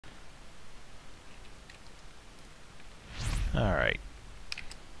Alright.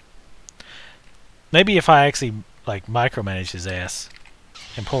 Maybe if I actually, like, micromanage his ass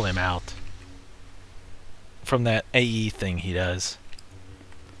and pull him out from that AE thing he does.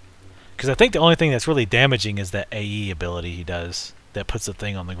 Because I think the only thing that's really damaging is that AE ability he does that puts the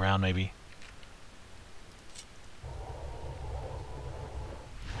thing on the ground, maybe.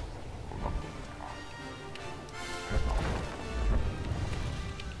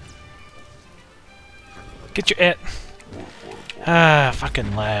 Get your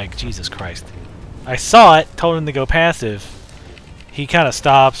fucking lag. Jesus Christ. I saw it, told him to go passive. He kind of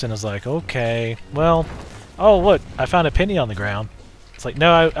stops and is like, okay, well, oh, look, I found a penny on the ground. It's like,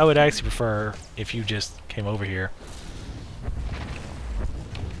 no, I would actually prefer if you just came over here.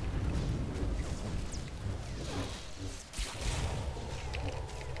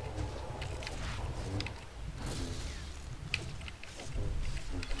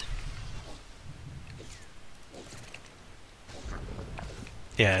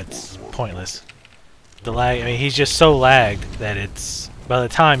 Yeah, it's pointless. The lag, I mean, he's just so lagged that it's, by the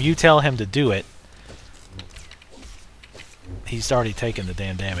time you tell him to do it, he's already taken the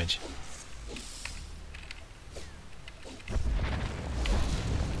damn damage.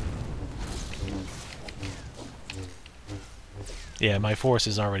 Yeah, my force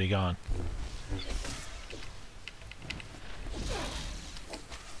is already gone.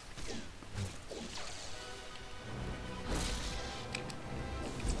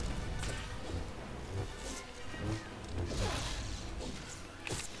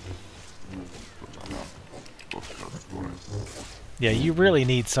 Yeah, you really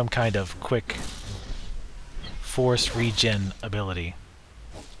need some kind of quick force regen ability.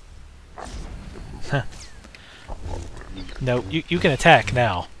 No, you can attack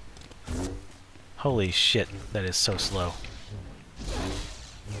now. Holy shit, that is so slow.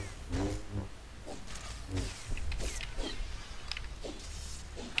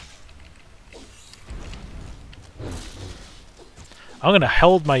 I'm gonna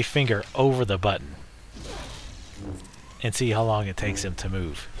hold my finger over the button and see how long it takes him to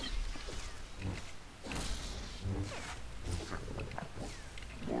move.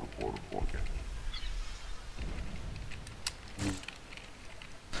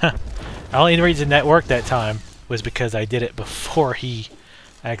 The only reason that worked that time was because I did it before he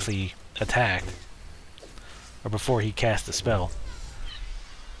actually attacked. Or before he cast the spell.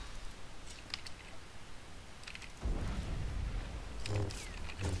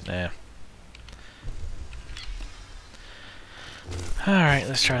 Yeah. Alright,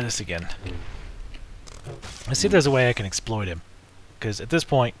 let's try this again. Let's see if there's a way I can exploit him. Because at this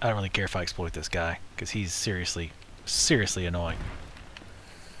point, I don't really care if I exploit this guy. Because he's seriously, seriously annoying.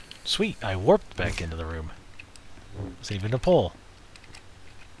 Sweet, I warped back into the room. It's even a pull.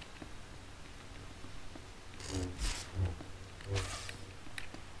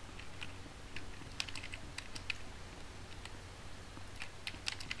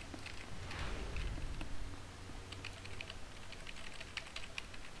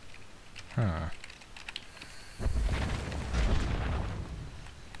 Huh.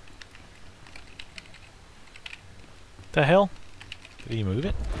 The hell? Did he move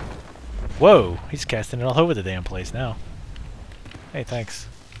it? Whoa! He's casting it all over the damn place now. Hey, thanks.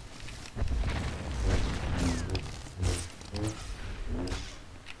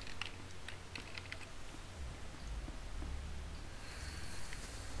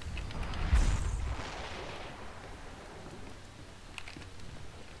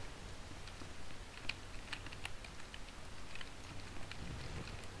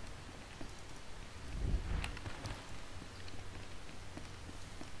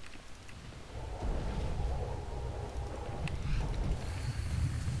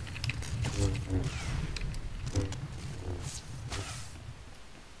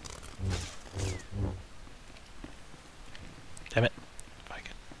 Damn it. If I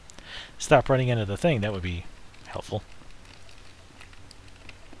could stop running into the thing, that would be helpful.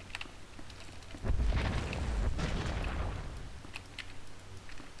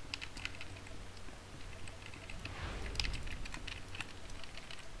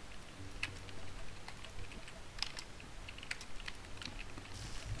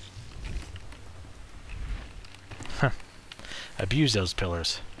 Huh. Abuse those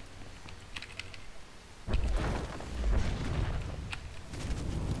pillars.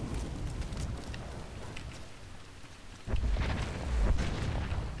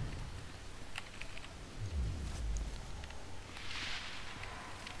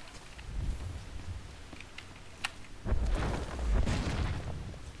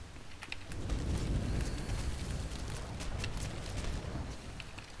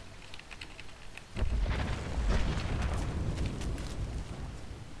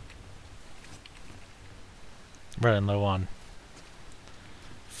 Running low on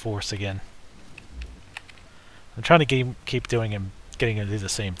force again. I'm trying to keep doing him, getting him to do the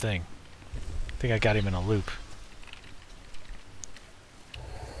same thing. I think I got him in a loop.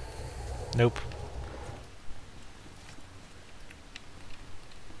 Nope.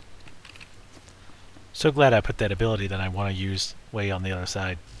 So glad I put that ability that I want to use way on the other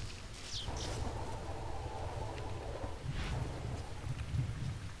side.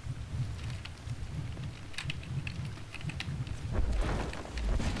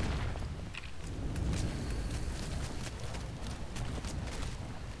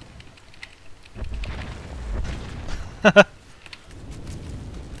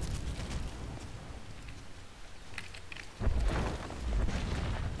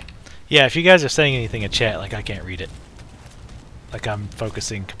 Yeah, if you guys are saying anything in chat, like I can't read it. Like I'm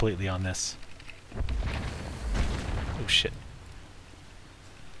focusing completely on this. Oh shit.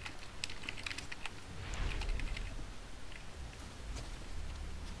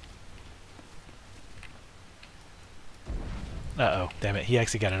 Uh-oh, damn it, he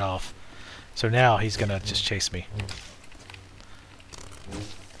actually got it off. So now he's gonna just chase me.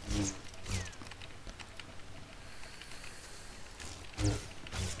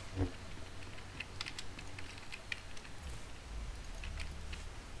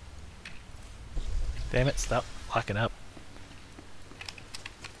 Damn it, stop locking up.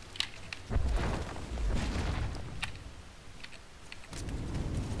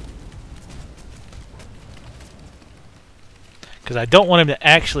 Because I don't want him to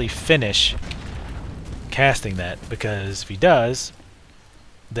actually finish casting that, because if he does,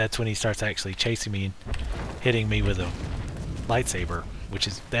 that's when he starts actually chasing me and hitting me with a lightsaber, which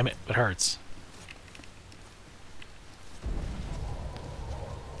is, damn it, it hurts.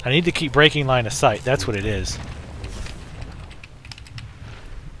 I need to keep breaking line of sight. That's what it is.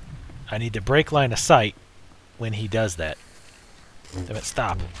 I need to break line of sight when he does that. Damn it,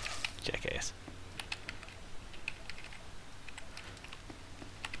 stop. Jackass.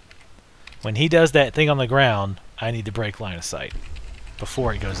 When he does that thing on the ground, I need to break line of sight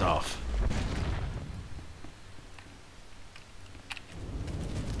before it goes off.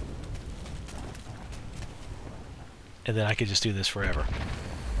 And then I could just do this forever.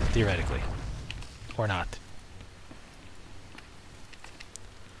 Theoretically. Or not.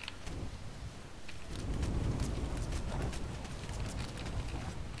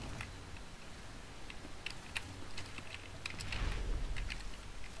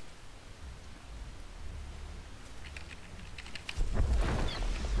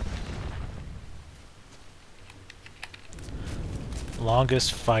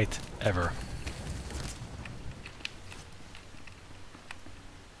 Longest fight ever.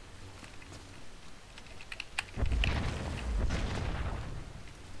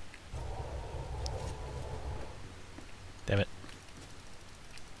 Damn it.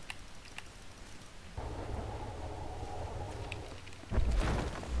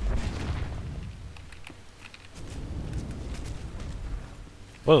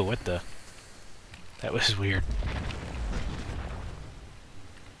 Whoa, what the? That was weird.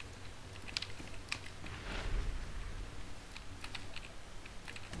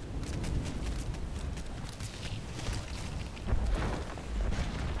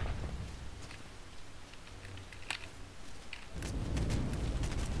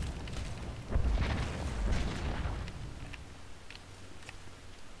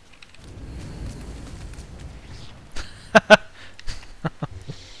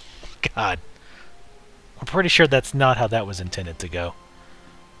 God. I'm pretty sure that's not how that was intended to go.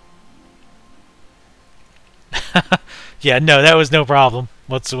 Yeah, no, that was no problem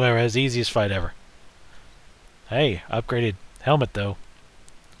whatsoever. It was the easiest fight ever. Hey, upgraded helmet though.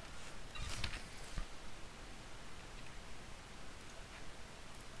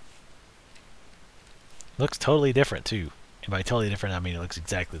 Looks totally different too. And by totally different, I mean it looks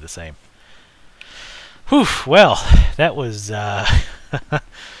exactly the same. Whew, well, that was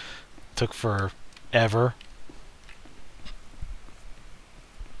took forever.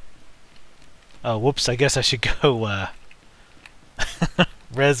 Oh, whoops, I guess I should go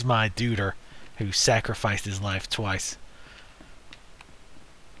res my duder who sacrificed his life twice.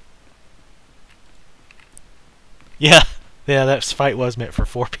 Yeah, that fight was meant for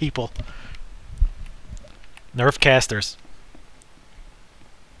 4 people. Nerf casters.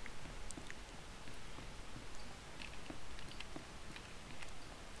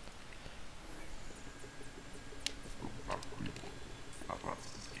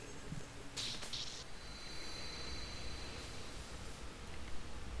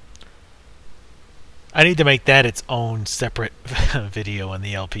 I need to make that its own separate video on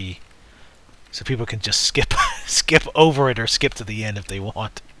the LP, so people can just skip skip over it or skip to the end if they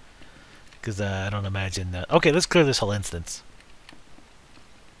want. Because I don't imagine that. Okay, let's clear this whole instance.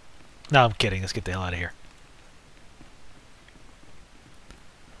 No, I'm kidding. Let's get the hell out of here.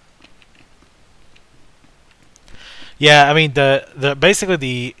 Yeah, I mean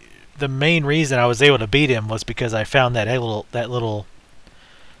basically the main reason I was able to beat him was because I found that little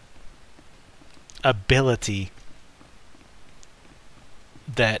ability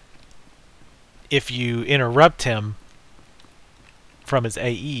that if you interrupt him from his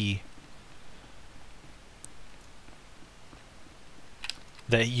AE,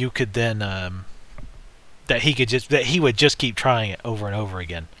 that you could then that he would just keep trying it over and over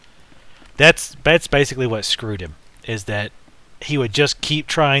again. That's basically what screwed him, is that he would just keep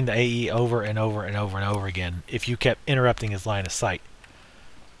trying the AE over and over and over and over again if you kept interrupting his line of sight.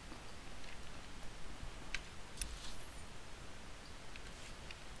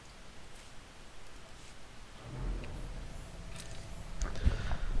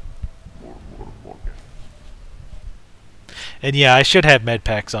 And yeah, I should have med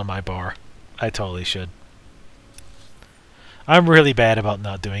packs on my bar. I totally should. I'm really bad about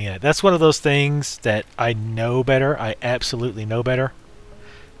not doing it. That's one of those things that I know better. I absolutely know better.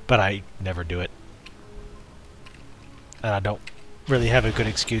 But I never do it. And I don't really have a good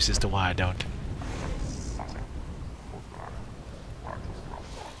excuse as to why I don't.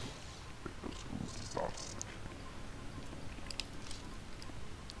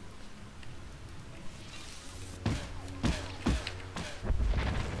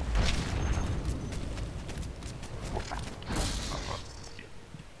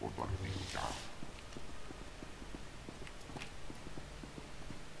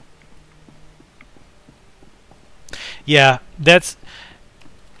 Yeah, that's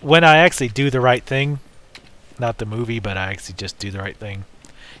when I actually do the right thing. Not the movie, but I actually just do the right thing.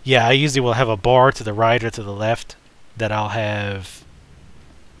 Yeah, I usually will have a bar to the right or to the left that I'll have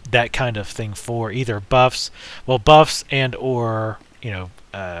that kind of thing for. Either buffs, well, buffs and or, you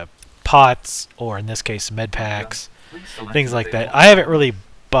know, pots, or in this case, med packs, things like that. I haven't really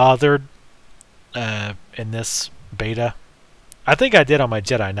bothered in this beta. I think I did on my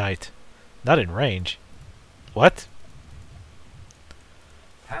Jedi Knight. Not in range. What?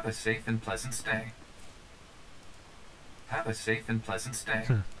 Have a safe and pleasant stay. Have a safe and pleasant stay.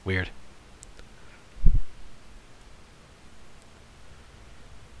 Weird.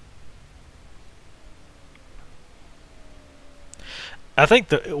 I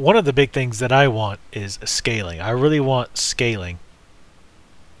think one of the big things that I want is scaling. I really want scaling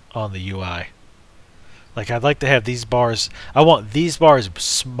on the UI. Like, I'd like to have these bars. I want these bars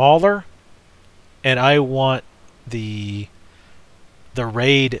smaller, and I want the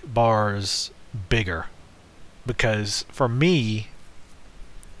raid bars bigger, because for me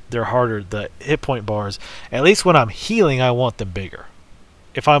they're harder. The hit point bars, at least when I'm healing, I want them bigger.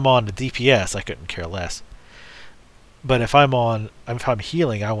 If I'm on the DPS, I couldn't care less, but if I'm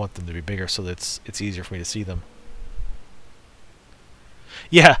healing, I want them to be bigger so that it's easier for me to see them.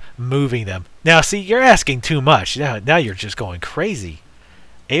 Yeah, moving them. Now see, you're asking too much. Now you're just going crazy.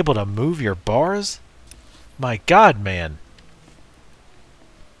 Able to move your bars? My God, man.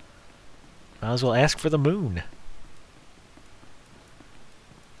 Might as well ask for the moon.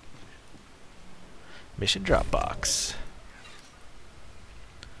 Mission Dropbox.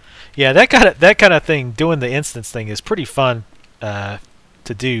 Yeah, that kind of thing, doing the instance thing, is pretty fun to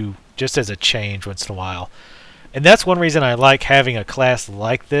do just as a change once in a while. And that's one reason I like having a class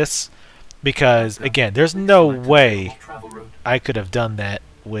like this, because again, there's no way I could have done that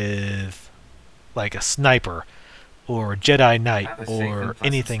with like a sniper or Jedi Knight or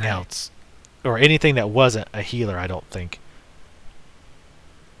anything else, or anything that wasn't a healer, I don't think.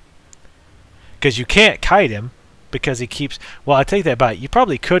 Because you can't kite him, because he keeps... Well, I take that back. You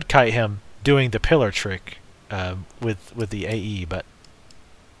probably could kite him doing the pillar trick with the AE, but...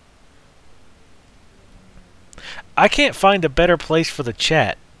 I can't find a better place for the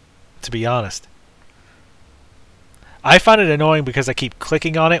chat, to be honest. I find it annoying because I keep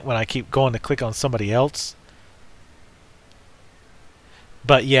clicking on it when I keep going to click on somebody else.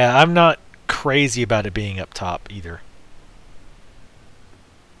 But yeah, I'm not crazy about it being up top either.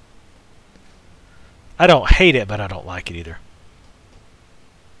 I don't hate it, but I don't like it either.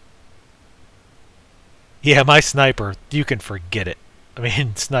 Yeah, my sniper, you can forget it. I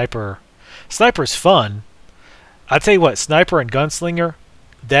mean, sniper's fun. I'll tell you what, sniper and gunslinger,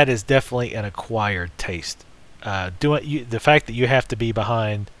 that is definitely an acquired taste. The fact that you have to be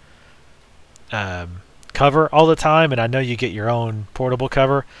behind cover all the time, and I know you get your own portable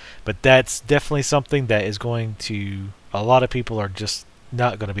cover, but that's definitely something that is going to... A lot of people are just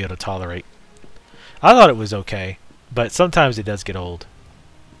not going to be able to tolerate. I thought it was okay, but sometimes it does get old.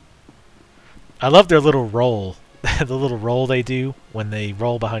 I love their little roll. The little roll they do when they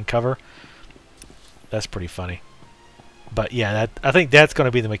roll behind cover. That's pretty funny. But yeah, I think that's going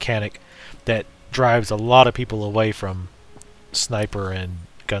to be the mechanic that drives a lot of people away from sniper and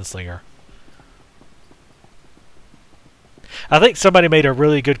gunslinger. I think somebody made a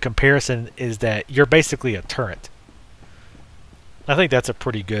really good comparison, is that you're basically a turret. I think that's a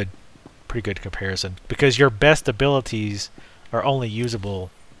pretty good comparison, because your best abilities are only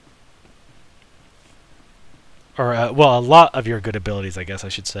usable, or well, a lot of your good abilities, I guess I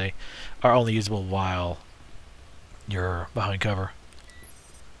should say, are only usable while you're behind cover.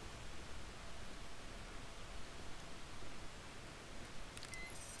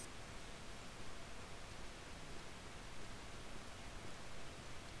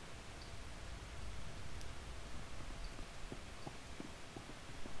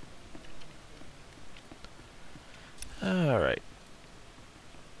 Alright.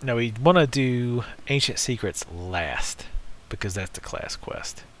 Now we want to do Ancient Secrets last, because that's the class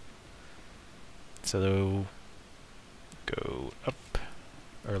quest. So go up,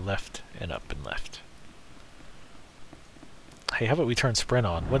 or left, and up and left. Hey, how about we turn sprint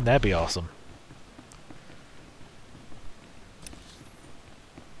on? Wouldn't that be awesome?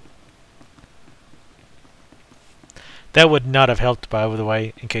 That would not have helped, by the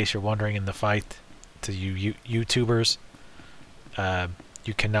way, in case you're wondering in the fight, to you YouTubers.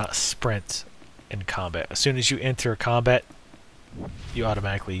 You cannot sprint in combat. As soon as you enter combat, you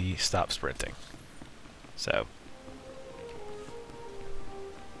automatically stop sprinting. So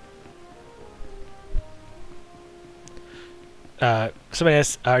somebody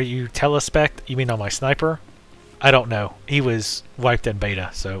asks, are you telespect? You mean on my sniper? I don't know. He was wiped in beta,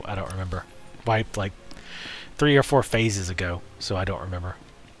 so I don't remember. Wiped like 3 or 4 phases ago, so I don't remember.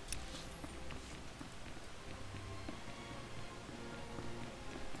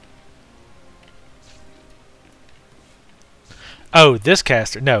 Oh, this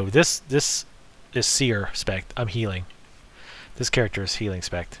caster. No, this is Seer spec. I'm healing. This character is healing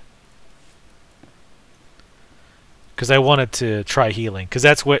spec. Because I wanted to try healing, because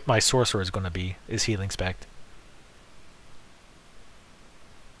that's what my sorcerer is going to be, is healing spec.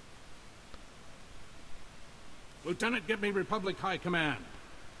 Lieutenant, get me Republic High Command.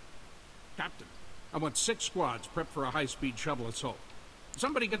 Captain, I want 6 squads prepped for a high-speed shuttle assault.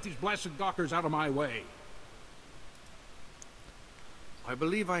 Somebody get these blasted gawkers out of my way. I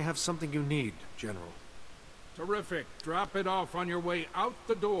believe I have something you need, General. Terrific. Drop it off on your way out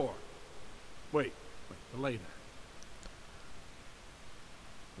the door. Wait, belay that.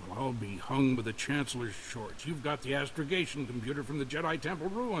 Well, I'll be hung with the Chancellor's shorts. You've got the astrogation computer from the Jedi Temple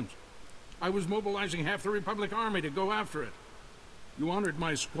ruins. I was mobilizing half the Republic Army to go after it. You honored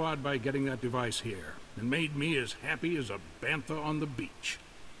my squad by getting that device here, and made me as happy as a bantha on the beach.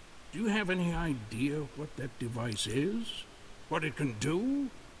 Do you have any idea what that device is? What it can do?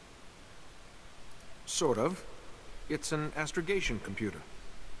 Sort of. It's an astrogation computer.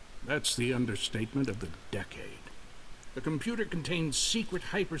 That's the understatement of the decade. The computer contains secret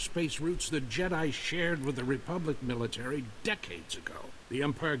hyperspace routes the Jedi shared with the Republic military decades ago. The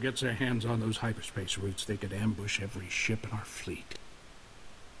Empire gets their hands on those hyperspace routes, they could ambush every ship in our fleet.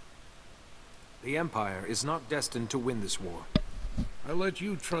 The Empire is not destined to win this war. I let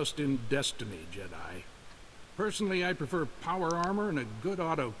you trust in destiny, Jedi. Personally, I prefer power armor and a good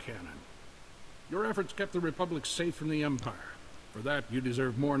autocannon. Your efforts kept the Republic safe from the Empire. For that, you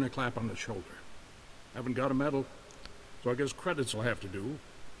deserve more than a clap on the shoulder. Haven't got a medal, so I guess credits will have to do.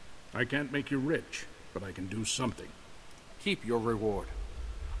 I can't make you rich, but I can do something. Keep your reward.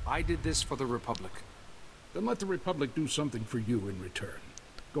 I did this for the Republic. Then let the Republic do something for you in return.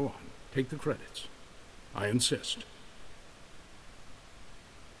 Go on, take the credits. I insist.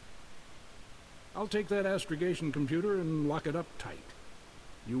 I'll take that astrogation computer and lock it up tight.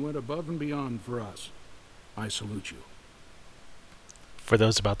 You went above and beyond for us. I salute you. For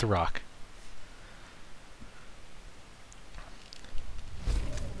those about to rock.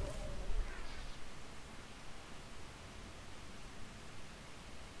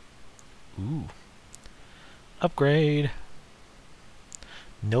 Ooh. Upgrade.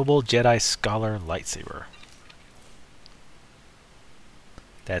 Noble Jedi Scholar Lightsaber.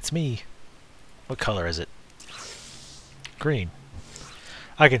 That's me. What color is it? Green.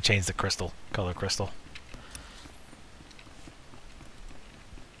 I can change the crystal. Color crystal.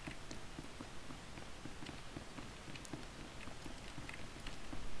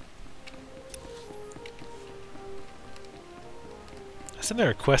 Isn't there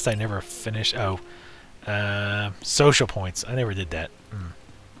a quest I never finished? Oh. Social points. I never did that.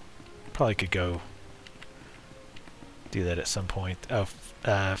 Probably could go do that at some point. Oh,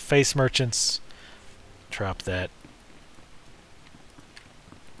 face merchants. Drop that.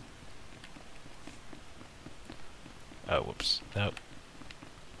 Oh, whoops. Nope.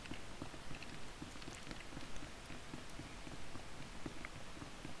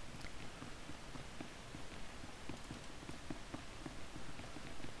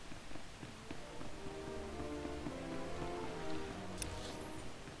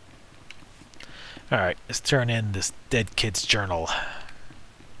 Alright, let's turn in this dead kid's journal.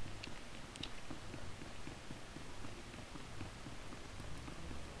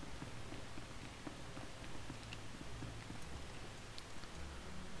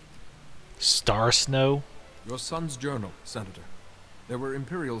 Star Snow? Your son's journal, Senator. There were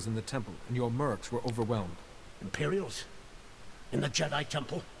Imperials in the temple, and your mercs were overwhelmed. Imperials? In the Jedi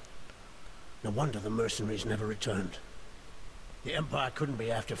Temple? No wonder the mercenaries never returned. The Empire couldn't be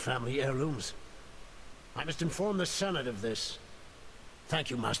after family heirlooms. I must inform the Senate of this. Thank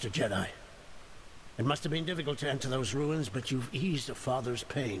you, Master Jedi. It must have been difficult to enter those ruins, but you've eased a father's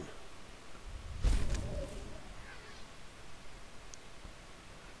pain.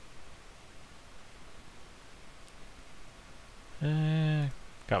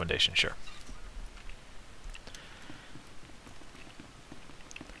 Commendation, sure.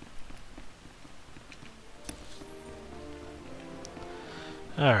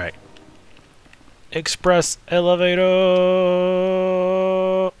 Alright. Express elevator!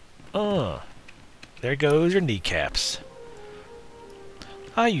 There goes your kneecaps.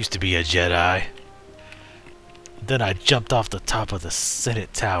 I used to be a Jedi. Then I jumped off the top of the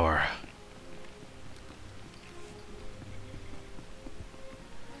Senate Tower.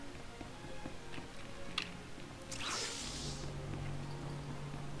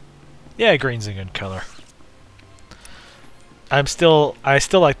 Yeah, green's a good color. I still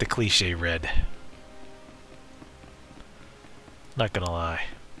like the cliche red. Not gonna lie.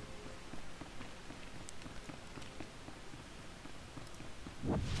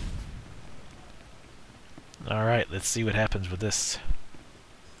 Alright, let's see what happens with this.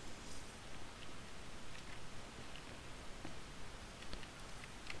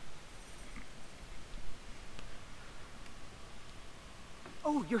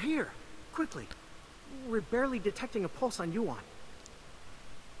 Oh, you're here! Quickly! We're barely detecting a pulse on Yuan.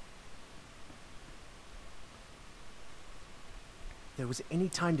 If there was any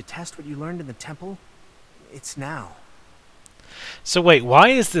time to test what you learned in the temple, it's now. So wait, why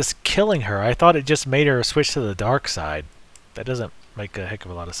is this killing her? I thought it just made her switch to the dark side. That doesn't make a heck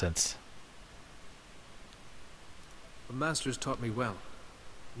of a lot of sense. The Masters taught me well.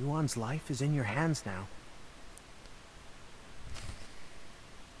 Yuan's life is in your hands now.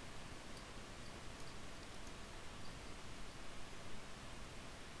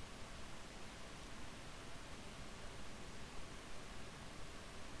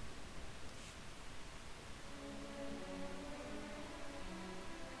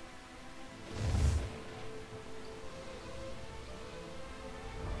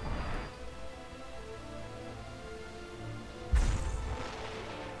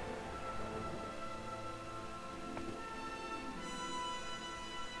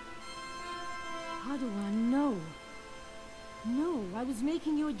 How do I know? No, I was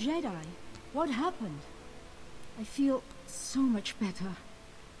making you a Jedi. What happened? I feel so much better.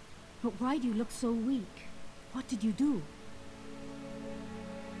 But why do you look so weak? What did you do?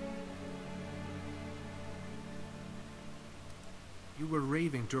 You were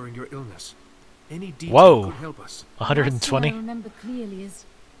raving during your illness. Any detail Whoa. could help us. 120? Last thing I remember clearly is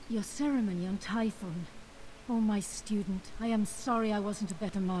your ceremony on Typhon. Oh, my student, I am sorry I wasn't a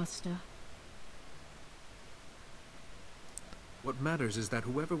better master. What matters is that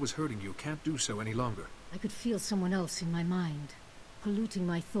whoever was hurting you can't do so any longer. I could feel someone else in my mind, polluting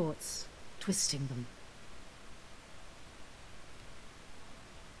my thoughts, twisting them.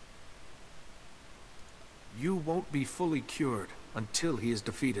 You won't be fully cured until he is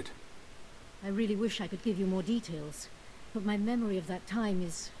defeated. I really wish I could give you more details, but my memory of that time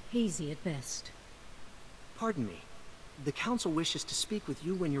is hazy at best. Pardon me. The Council wishes to speak with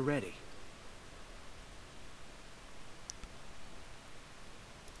you when you're ready.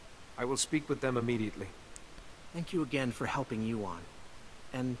 I will speak with them immediately. Thank you again for helping Yuan.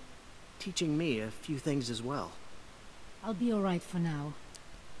 And teaching me a few things as well. I'll be all right for now.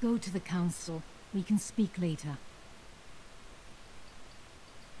 Go to the Council. We can speak later.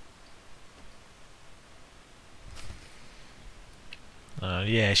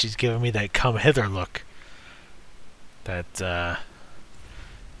 Yeah, she's giving me that come hither look. That,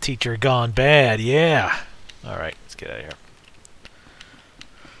 teacher gone bad, yeah. Alright, let's get out of here.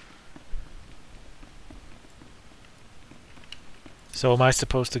 So am I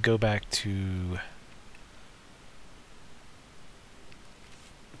supposed to go back to...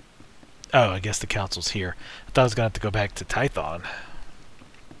 Oh, I guess the council's here. I thought I was going to have to go back to Tython.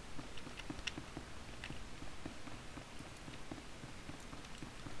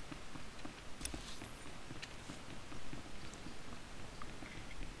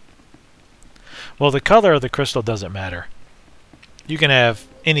 Well, the color of the crystal doesn't matter. You can have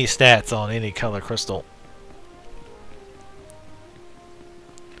any stats on any color crystal.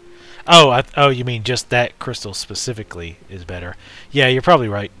 Oh, oh, you mean just that crystal specifically is better. Yeah, you're probably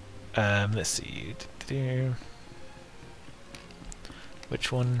right. Let's see.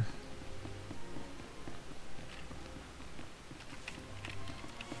 Which one?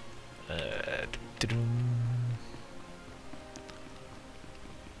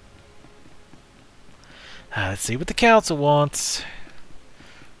 Let's see what the council wants.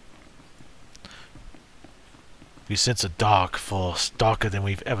 We sense a dark force, darker than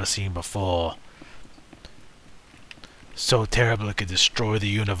we've ever seen before. So terrible it could destroy the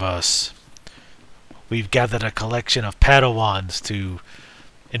universe. We've gathered a collection of Padawans to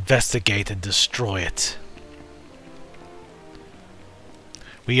investigate and destroy it.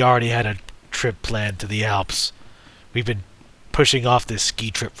 We already had a trip planned to the Alps. We've been pushing off this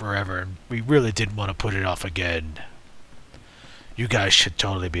ski trip forever, and we really didn't want to put it off again. You guys should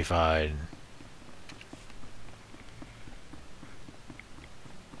totally be fine.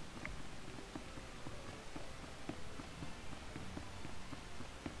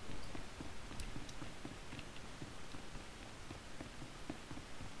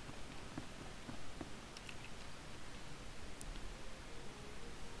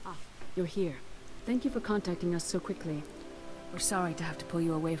 You're here. Thank you for contacting us so quickly. We're sorry to have to pull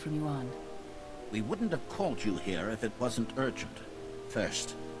you away from Yuan. We wouldn't have called you here if it wasn't urgent.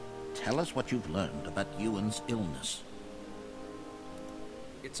 First, tell us what you've learned about Yuan's illness.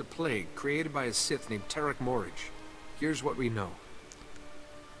 It's a plague created by a Sith named Tarek Morridge. Here's what we know.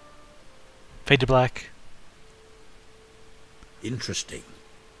 Fade to black. Interesting.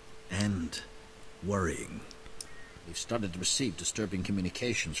 And worrying. We've started to receive disturbing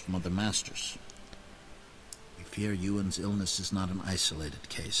communications from other masters. We fear Yuan's illness is not an isolated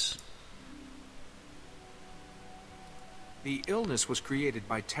case. The illness was created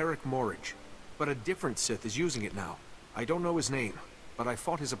by Tarek Morridge, but a different Sith is using it now. I don't know his name, but I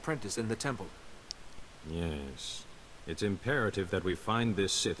fought his apprentice in the temple. Yes. It's imperative that we find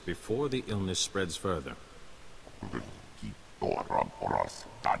this Sith before the illness spreads further.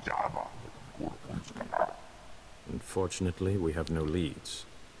 Unfortunately, we have no leads.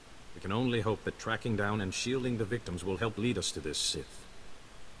 We can only hope that tracking down and shielding the victims will help lead us to this Sith.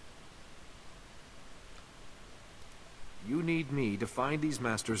 You need me to find these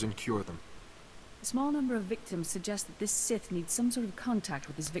masters and cure them. A small number of victims suggest that this Sith needs some sort of contact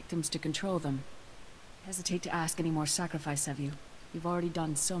with his victims to control them. I hesitate to ask any more sacrifice of you. You've already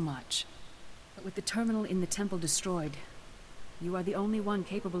done so much. But with the terminal in the temple destroyed, you are the only one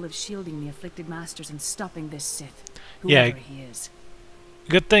capable of shielding the afflicted masters and stopping this Sith, whoever he is.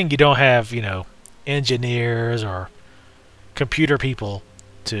 Good thing you don't have, you know, engineers or computer people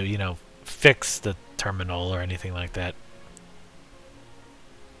to, you know, fix the terminal or anything like that.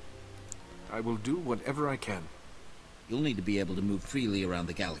 I will do whatever I can. You'll need to be able to move freely around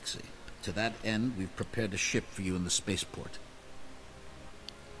the galaxy. To that end, we've prepared a ship for you in the spaceport.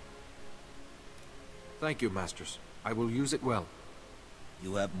 Thank you, Masters. I will use it well.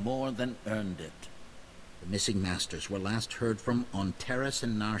 You have more than earned it. The missing masters were last heard from on Terrace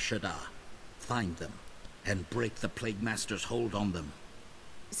and Nar Shaddaa. Find them, and break the Plague Master's hold on them.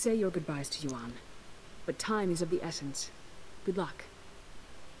 Say your goodbyes to Yuan. But time is of the essence. Good luck.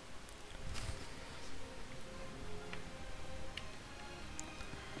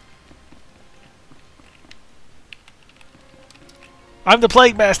 I'm the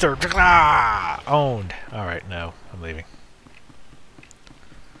Plague Master! Ah! Owned. Alright, no. I'm leaving.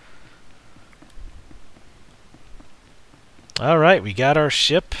 Alright, we got our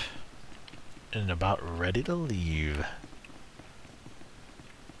ship. And about ready to leave.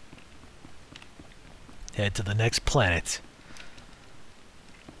 Head to the next planet.